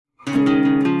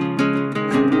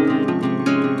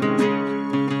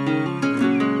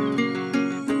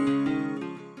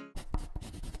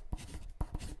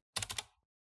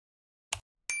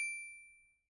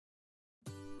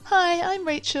I'm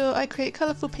Rachel. I create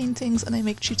colourful paintings and I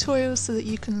make tutorials so that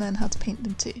you can learn how to paint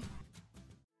them too.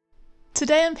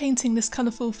 Today I'm painting this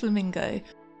colourful flamingo.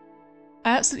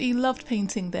 I absolutely loved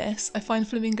painting this. I find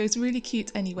flamingos really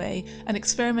cute anyway, and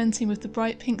experimenting with the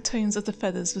bright pink tones of the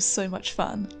feathers was so much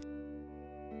fun.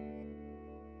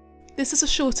 This is a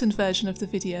shortened version of the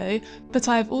video, but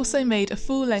I have also made a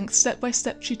full-length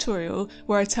step-by-step tutorial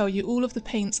where I tell you all of the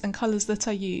paints and colours that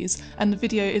I use, and the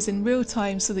video is in real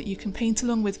time so that you can paint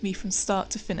along with me from start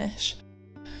to finish.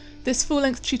 This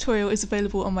full-length tutorial is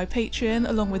available on my Patreon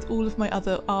along with all of my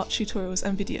other art tutorials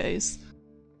and videos.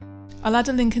 I'll add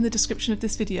a link in the description of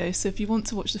this video, so if you want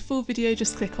to watch the full video,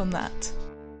 just click on that.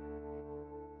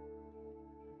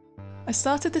 I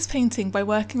started this painting by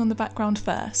working on the background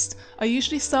first. I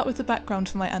usually start with the background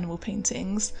for my animal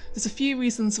paintings. There's a few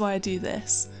reasons why I do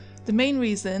this. The main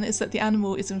reason is that the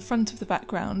animal is in front of the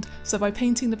background, so by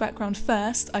painting the background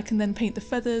first, I can then paint the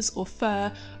feathers or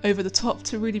fur over the top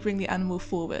to really bring the animal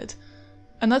forward.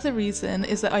 Another reason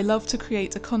is that I love to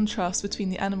create a contrast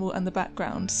between the animal and the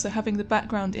background, so having the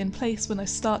background in place when I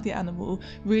start the animal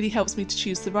really helps me to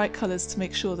choose the right colours to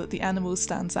make sure that the animal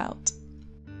stands out.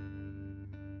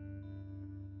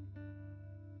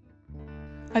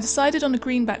 I decided on a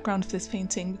green background for this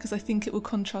painting because I think it will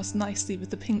contrast nicely with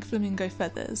the pink flamingo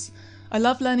feathers. I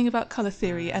love learning about colour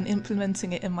theory and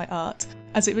implementing it in my art,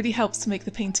 as it really helps to make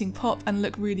the painting pop and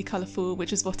look really colourful,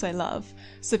 which is what I love.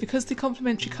 So because the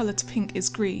complementary colour to pink is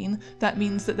green, that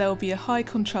means that there will be a high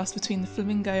contrast between the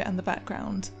flamingo and the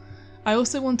background. I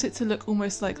also want it to look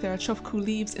almost like there are tropical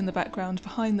leaves in the background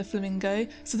behind the flamingo,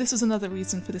 so this was another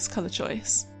reason for this colour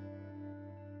choice.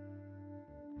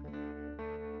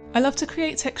 I love to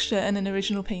create texture in an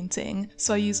original painting,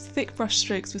 so I used thick brush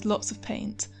strokes with lots of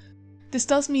paint. This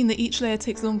does mean that each layer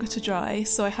takes longer to dry,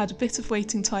 so I had a bit of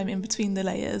waiting time in between the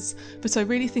layers, but I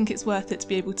really think it's worth it to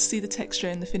be able to see the texture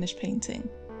in the finished painting.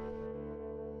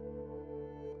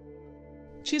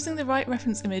 Choosing the right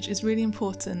reference image is really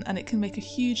important, and it can make a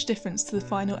huge difference to the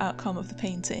final outcome of the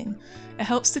painting. It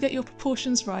helps to get your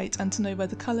proportions right and to know where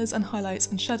the colours and highlights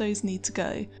and shadows need to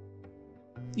go.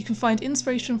 You can find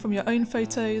inspiration from your own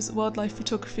photos, wildlife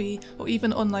photography, or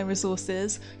even online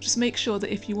resources. Just make sure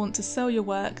that if you want to sell your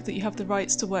work, that you have the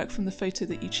rights to work from the photo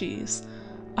that you choose.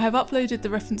 I have uploaded the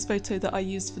reference photo that I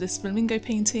used for this flamingo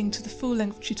painting to the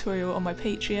full-length tutorial on my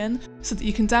Patreon, so that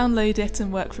you can download it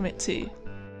and work from it too.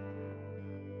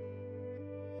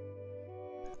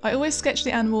 I always sketch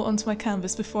the animal onto my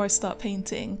canvas before I start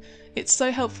painting. It's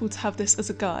so helpful to have this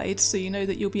as a guide, so you know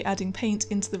that you'll be adding paint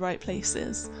into the right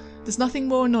places. There's nothing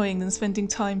more annoying than spending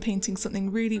time painting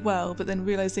something really well but then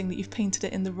realising that you've painted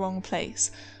it in the wrong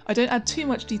place. I don't add too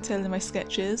much detail in my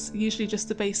sketches, usually just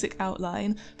the basic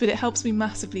outline, but it helps me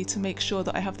massively to make sure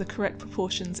that I have the correct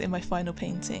proportions in my final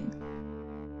painting.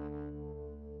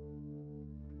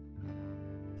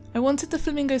 I wanted the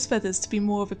flamingo's feathers to be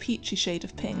more of a peachy shade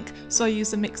of pink, so I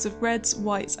used a mix of reds,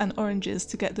 whites and oranges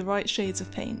to get the right shades of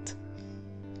paint.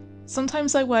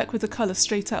 Sometimes I work with the colour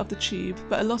straight out of the tube,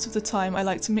 but a lot of the time I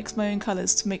like to mix my own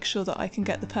colours to make sure that I can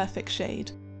get the perfect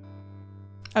shade.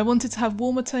 I wanted to have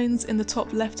warmer tones in the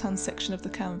top left-hand section of the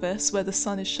canvas where the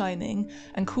sun is shining,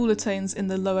 and cooler tones in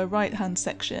the lower right-hand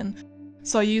section,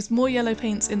 so I used more yellow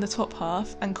paints in the top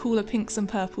half and cooler pinks and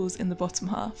purples in the bottom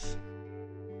half.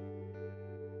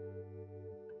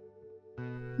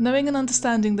 Knowing and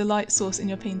understanding the light source in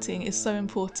your painting is so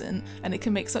important, and it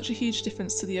can make such a huge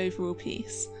difference to the overall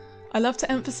piece. I love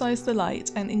to emphasise the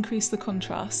light and increase the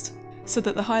contrast, so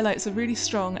that the highlights are really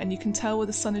strong and you can tell where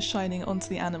the sun is shining onto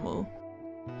the animal.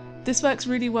 This works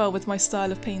really well with my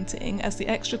style of painting, as the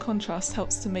extra contrast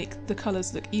helps to make the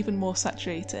colours look even more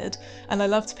saturated, and I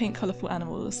love to paint colourful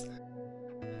animals.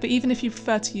 But even if you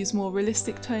prefer to use more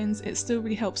realistic tones, it still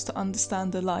really helps to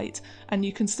understand the light, and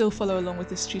you can still follow along with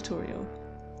this tutorial.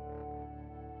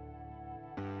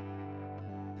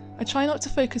 I try not to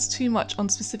focus too much on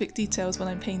specific details when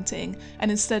I'm painting,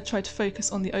 and instead try to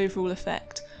focus on the overall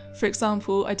effect. For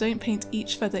example, I don't paint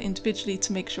each feather individually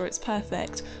to make sure it's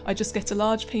perfect, I just get a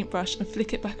large paintbrush and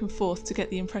flick it back and forth to get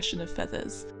the impression of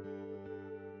feathers.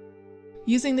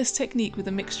 Using this technique with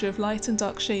a mixture of light and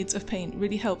dark shades of paint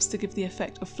really helps to give the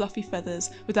effect of fluffy feathers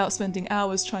without spending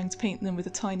hours trying to paint them with a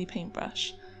tiny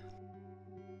paintbrush.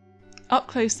 Up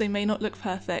close they may not look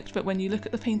perfect, but when you look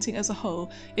at the painting as a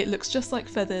whole, it looks just like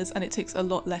feathers and it takes a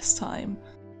lot less time.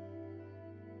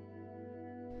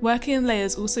 Working in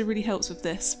layers also really helps with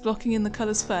this, blocking in the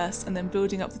colours first and then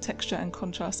building up the texture and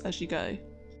contrast as you go.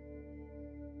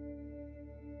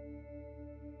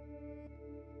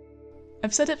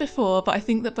 I've said it before, but I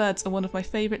think that birds are one of my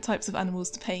favourite types of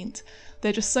animals to paint.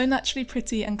 They're just so naturally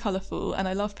pretty and colourful, and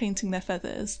I love painting their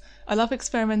feathers. I love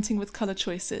experimenting with colour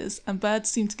choices, and birds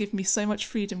seem to give me so much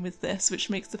freedom with this, which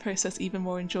makes the process even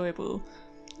more enjoyable.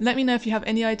 Let me know if you have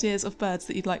any ideas of birds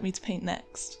that you'd like me to paint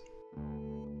next.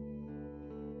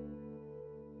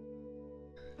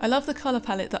 I love the colour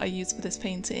palette that I used for this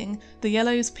painting. The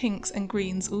yellows, pinks and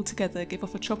greens all together give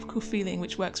off a tropical feeling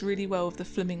which works really well with the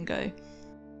flamingo.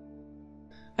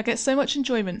 I get so much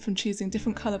enjoyment from choosing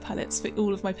different colour palettes for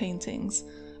all of my paintings.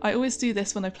 I always do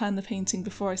this when I plan the painting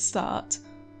before I start.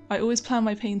 I always plan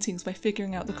my paintings by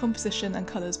figuring out the composition and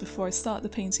colours before I start the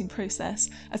painting process,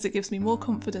 as it gives me more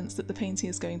confidence that the painting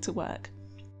is going to work.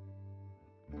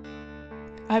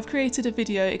 I have created a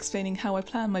video explaining how I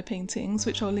plan my paintings,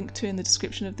 which I'll link to in the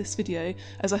description of this video,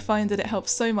 as I find that it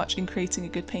helps so much in creating a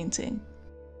good painting.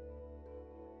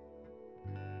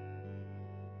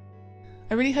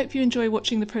 I really hope you enjoy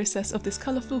watching the process of this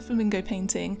colourful flamingo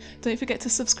painting. Don't forget to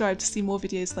subscribe to see more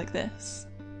videos like this.